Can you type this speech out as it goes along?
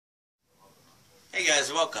Hey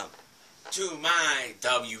guys, welcome to my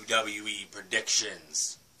WWE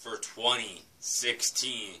predictions for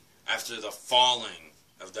 2016 after the falling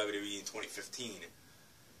of WWE in 2015.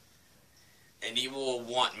 And you will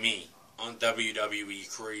want me on WWE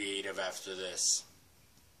Creative after this.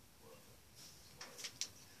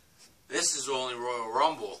 This is only Royal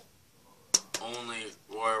Rumble. Only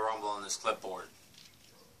Royal Rumble on this clipboard.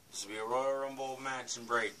 This will be a Royal Rumble match and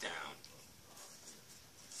breakdown.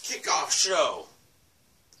 Kickoff show.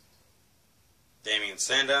 Damien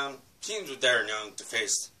Sandown teams with Darren Young to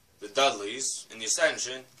face the Dudleys in the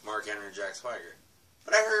Ascension, Mark Henry and Jack Swagger.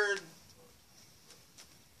 But I heard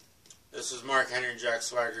this was Mark Henry and Jack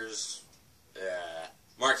Swagger's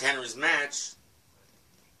Mark Henry's match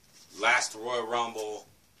last Royal Rumble,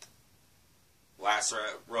 last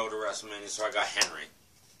road to WrestleMania, so I got Henry.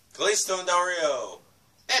 Kalisto and Del Rio.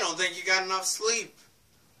 I don't think you got enough sleep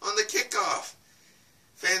on the kickoff.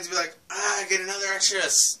 Fans be like, I get another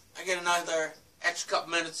extra couple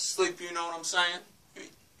minutes of sleep, you know what I'm saying?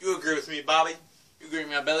 You agree with me, Bobby? You agree with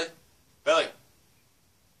me, Billy? Billy?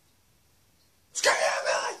 Screw yeah,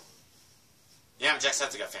 Billy! Yeah, I'm a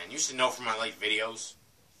Jacksepticeye fan. You should know from my late videos.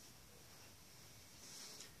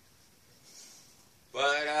 But,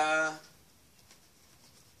 I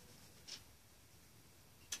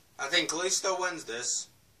think Kalisto wins this.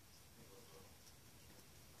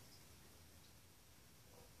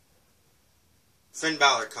 Finn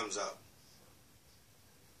Balor comes up.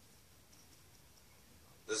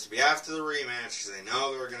 This will be after the rematch, because they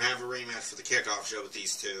know they're going to have a rematch for the kickoff show with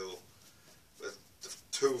these two. With the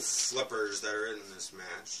two flippers that are in this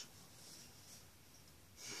match.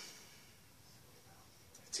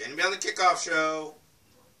 It's going to be on the kickoff show.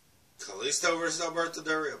 Kalisto versus Alberto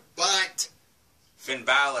Del Rio. But Finn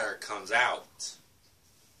Balor comes out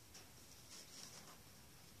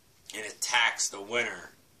and attacks the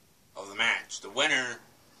winner of the match. The winner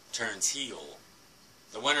turns heel.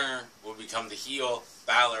 The winner will become the heel.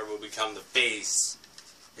 Balor will become the face.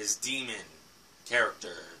 His demon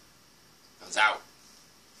character comes out.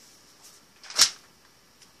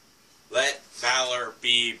 Let Balor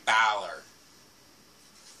be Balor.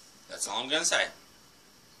 That's all I'm going to say.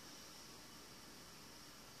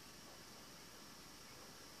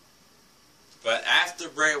 But after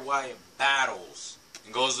Bray Wyatt battles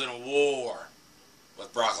and goes in a war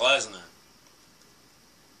with Brock Lesnar,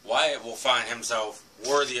 Wyatt will find himself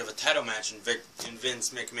worthy of a title match in Vince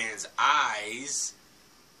McMahon's eyes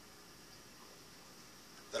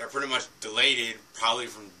that are pretty much dilated, probably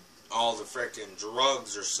from all the frickin'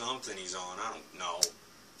 drugs or something he's on. I don't know.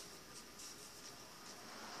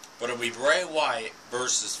 But it'll be Bray Wyatt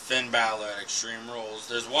versus Finn Balor at Extreme Rules.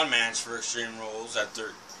 There's one match for Extreme Rules at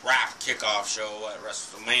their crap kickoff show at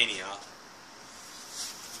WrestleMania.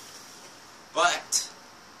 But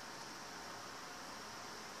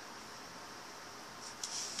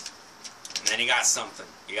then you got something.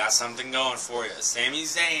 You got something going for you. Sami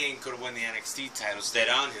Zayn could have won the NXT title, stayed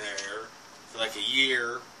on there for like a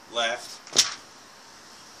year left.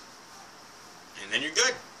 And then you're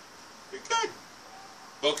good. You're good.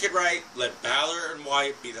 Book it right. Let Balor and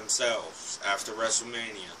Wyatt be themselves after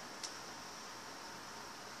WrestleMania.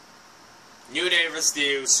 New Day vs.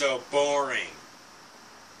 Stu, so boring.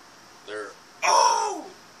 They're,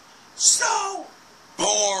 so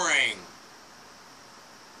boring.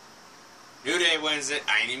 New Day wins it.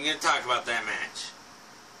 I ain't even going to talk about that match.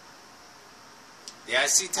 The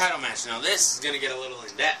IC title match. Now this is going to get a little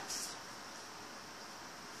in-depth.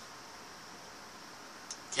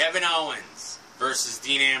 Kevin Owens versus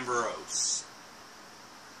Dean Ambrose.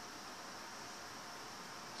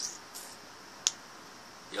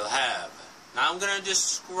 You'll have. Now I'm going to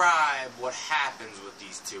describe what happens with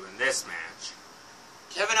these two in this match.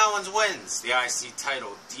 Kevin Owens wins the IC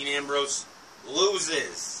title. Dean Ambrose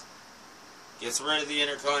loses. Gets rid of the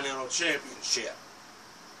Intercontinental Championship.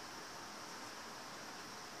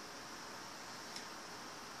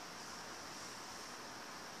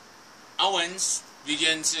 Owens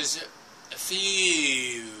begins his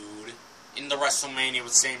feud in the WrestleMania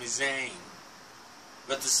with Sami Zayn.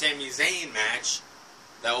 But the Sami Zayn match,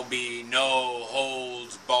 that will be no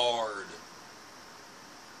holds barred.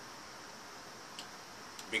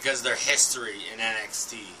 Because their history in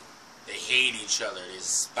NXT. They hate each other, they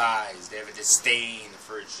despise, they have a disdain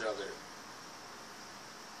for each other.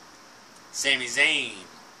 Sami Zayn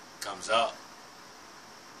comes up.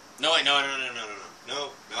 No, wait, no.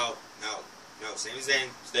 Sami Zayn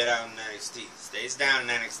stayed out in NXT. Stays down in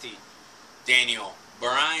NXT. Daniel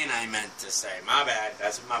Bryan, I meant to say. My bad.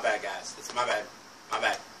 That's my bad, guys. That's my bad. My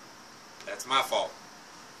bad. That's my fault.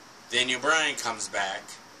 Daniel Bryan comes back.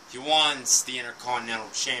 He wants the Intercontinental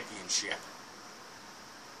Championship.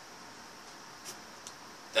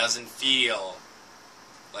 doesn't feel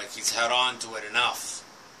like he's held on to it enough.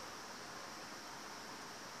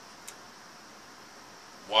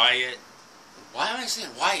 Wyatt. Why am I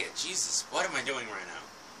saying Wyatt? Jesus, what am I doing right now?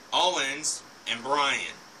 Owens and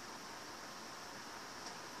Bryan.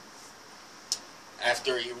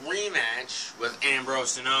 After a rematch with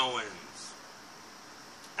Ambrose and Owens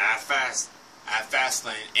at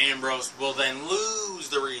Fastlane, Ambrose will then lose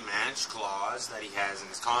the rematch clause that he has in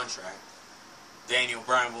his contract. Daniel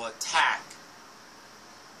Bryan will attack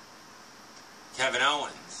Kevin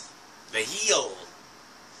Owens, the heel.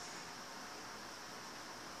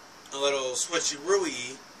 A little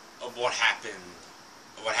switcheroo of what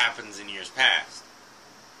happens in years past.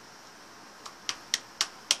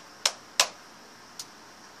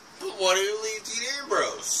 But what do you leave Dean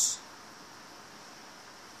Ambrose?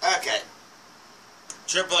 Okay.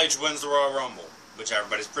 Triple H wins the Royal Rumble, which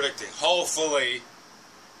everybody's predicting. Hopefully,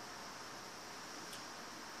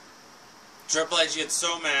 Triple H gets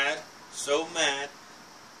so mad, so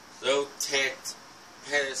ticked,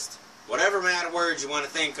 pissed, whatever mad words you want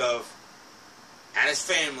to think of, at his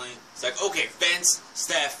family. It's like, okay, Vince,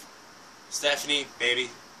 Stephanie,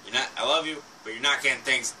 baby, I love you, but you're not getting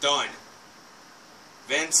things done.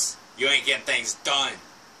 Vince, you ain't getting things done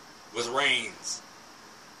with Reigns.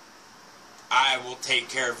 I will take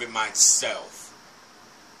care of it myself.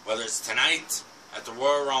 Whether it's tonight at the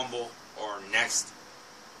Royal Rumble or next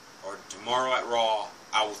or tomorrow at Raw,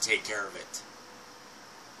 I will take care of it.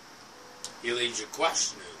 He leaves you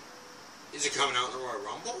questioning. Is he coming out in the Royal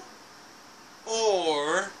Rumble?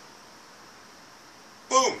 Or,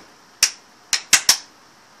 boom,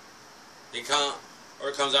 it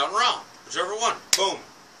comes out in Raw. Whichever one. Boom.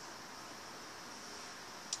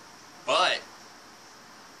 But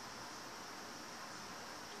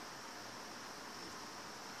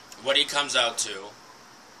what he comes out to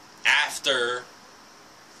after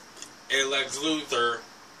a Lex Luthor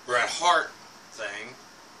Bret Hart thing,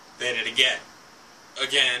 they did it again.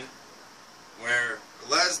 Again, where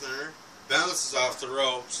Lesnar bounces off the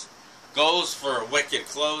ropes, goes for a wicked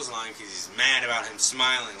clothesline because he's mad about him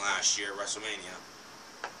smiling last year at WrestleMania.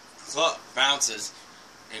 Bounces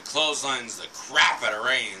and clotheslines the crap out of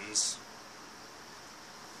Reigns.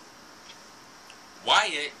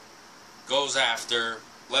 Wyatt goes after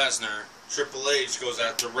Lesnar. Triple H goes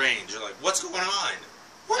after Reigns. You're like, what's going on?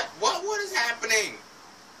 What is happening?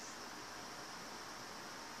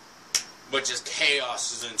 But just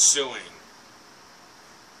chaos is ensuing.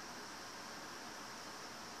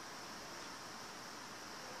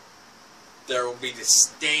 There will be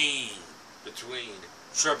disdain between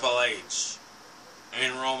Triple H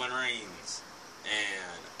and Roman Reigns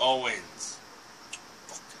and Owens.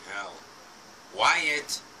 Fucking hell.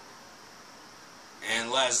 Wyatt and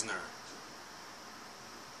Lesnar.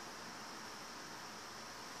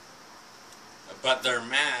 But they're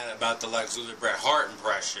mad about the Lex Luthor Bret Hart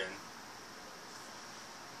impression.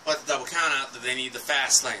 But the double count out that they need the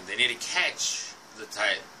fast lane. They need to catch the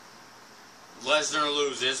title. Lesnar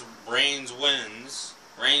loses. Reigns wins.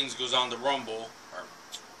 Reigns goes on to Rumble. Or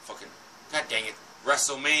fucking, god dang it,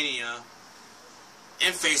 WrestleMania.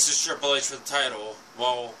 And faces Triple H for the title.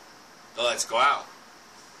 Well, the lights go out.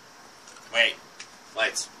 Wait.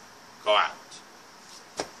 Lights go out.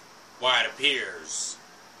 Wyatt appears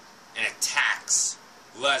and attacks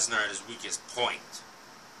Lesnar at his weakest point.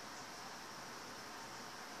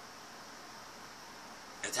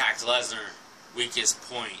 Attacks Lesnar, weakest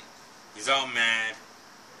point. He's all mad.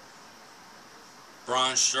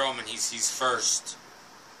 Braun Strowman, he's first.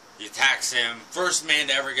 He attacks him. First man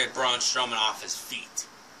to ever get Braun Strowman off his feet.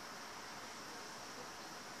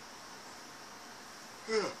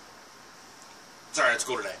 Sorry, it's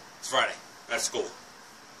school today. It's Friday. That's school.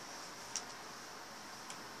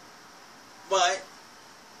 But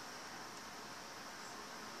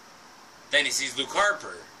then he sees Luke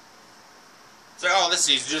Harper. It's like, oh, this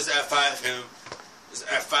is just F5 him. Just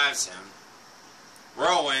F5s him.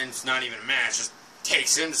 Rowan's not even a match. Just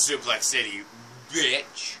takes him to Suplex City,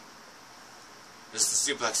 bitch. This is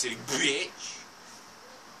the Suplex City, bitch.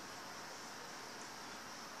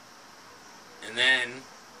 And then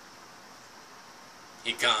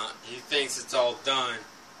he thinks it's all done.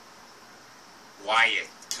 Wyatt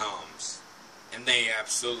comes. And they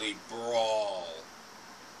absolutely brawl.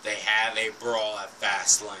 They have a brawl at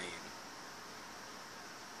Fastlane.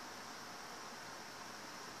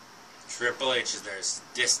 Triple H is there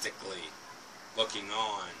sadistically looking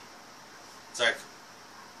on. It's like,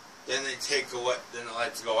 then they take away, then the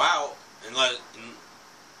lights go out, and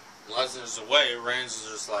Lesnar's away. Reigns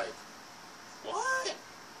is just like, what?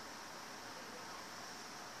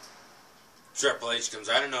 Triple H comes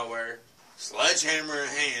out of nowhere, Sledgehammer in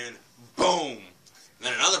hand, boom! And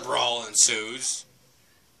then another brawl ensues.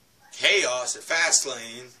 Chaos at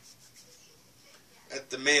Fastlane. At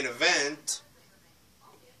the main event,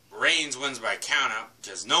 Reigns wins by countout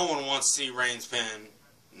because no one wants to see Reigns pin.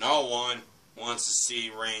 No one wants to see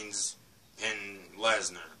Reigns pin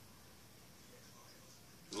Lesnar.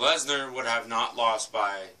 Lesnar would have not lost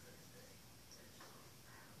by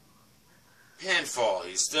pinfall.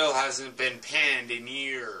 He still hasn't been pinned in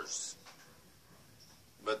years.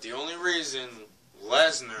 But the only reason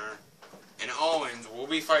Lesnar and Owens will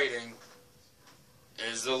be fighting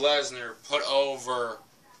is the Lesnar put over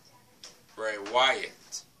Bray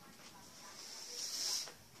Wyatt.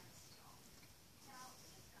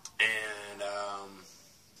 And,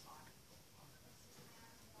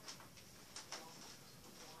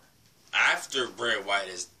 after Bray Wyatt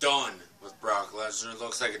is done with Brock Lesnar,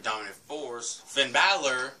 looks like a dominant force, Finn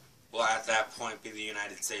Balor will at that point be the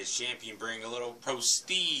United States Champion, bring a little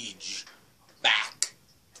prestige back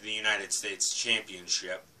to the United States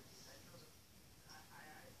Championship.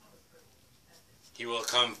 He will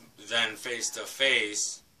come then face to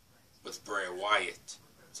face with Bray Wyatt.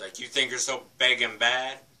 It's like, you think you're so big and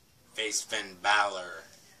bad? Face Finn Balor.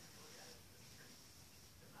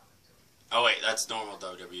 Oh wait, that's normal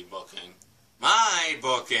WWE booking. My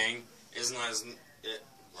booking is Lesnar.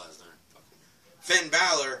 Finn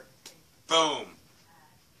Balor. Boom.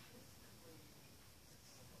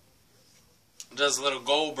 Does a little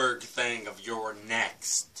Goldberg thing of you're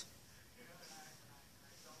next.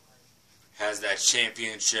 Has that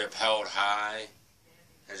championship held high.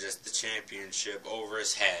 Has just the championship over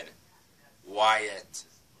his head. Wyatt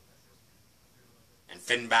and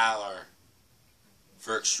Finn Balor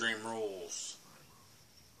for Extreme Rules.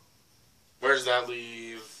 Where does that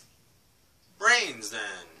leave Reigns then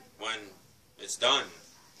when it's done?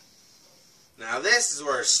 Now this is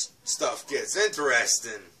where stuff gets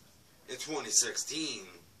interesting in 2016.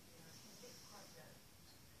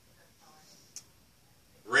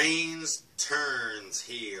 Reigns turns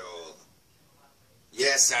heel.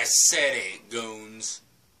 Yes, I said it, goons.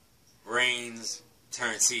 Reigns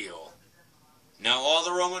turns heel. Now all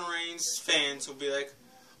the Roman Reigns fans will be like,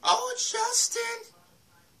 oh, Justin,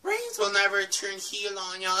 Reigns will never turn heel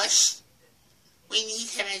on us. We need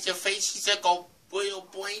him as a face. He's like a boil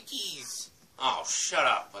blankies. Oh, shut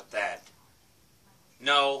up with that.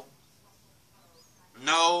 No.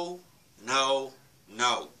 No. No.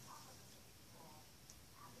 No.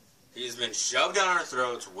 He's been shoved down our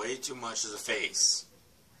throats way too much as a face.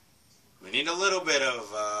 We need a little bit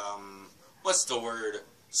of, what's the word?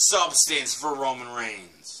 Substance for Roman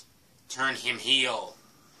Reigns. Turn him heel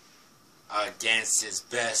against his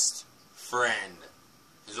best friend.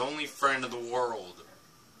 His only friend of the world.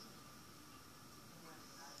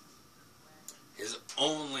 His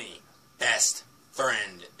only best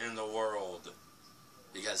friend in the world.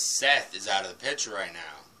 Because Seth is out of the picture right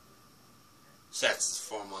now. Seth's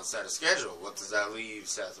 4 months out of schedule. What does that leave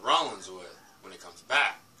Seth Rollins with when he comes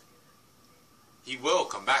back? He will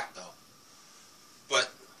come back though. But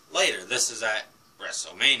later, this is at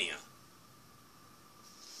WrestleMania.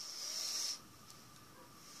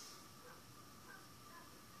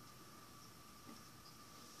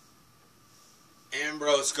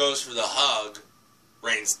 Ambrose goes for the hug.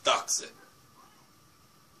 Reigns ducks it.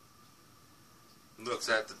 Looks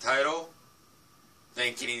at the title,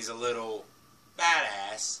 thinking he's a little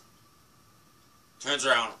badass. Turns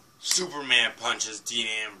around, Superman punches Dean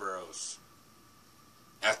Ambrose.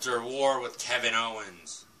 After a war with Kevin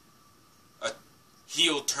Owens. A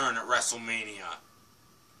heel turn at WrestleMania.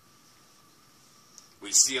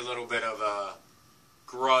 We see a little bit of a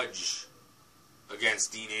grudge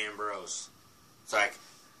against Dean Ambrose. It's like,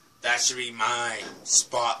 that should be my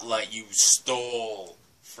spotlight you stole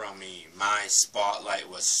from me. My spotlight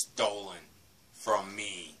was stolen from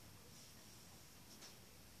me.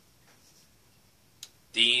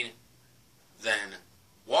 Dean then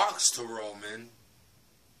walks to Roman.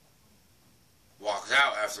 Walks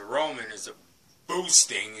out after Roman is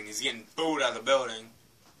boosting and he's getting booed out of the building.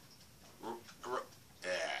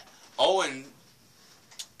 Owen.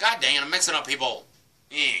 God dang it, I'm mixing up people.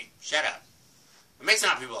 Shut up. I'm mixing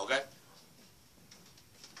up people, okay?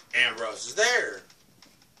 Ambrose is there.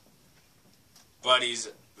 But he's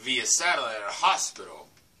via satellite at a hospital.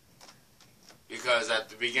 Because at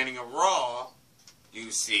the beginning of Raw, you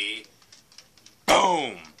see,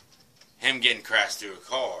 boom, him getting crashed through a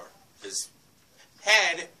car. His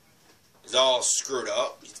head is all screwed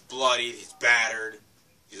up. He's bloodied. He's battered.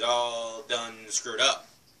 He's all done screwed up.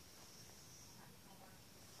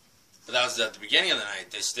 But that was at the beginning of the night.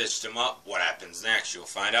 They stitched him up. What happens next? You'll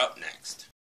find out next.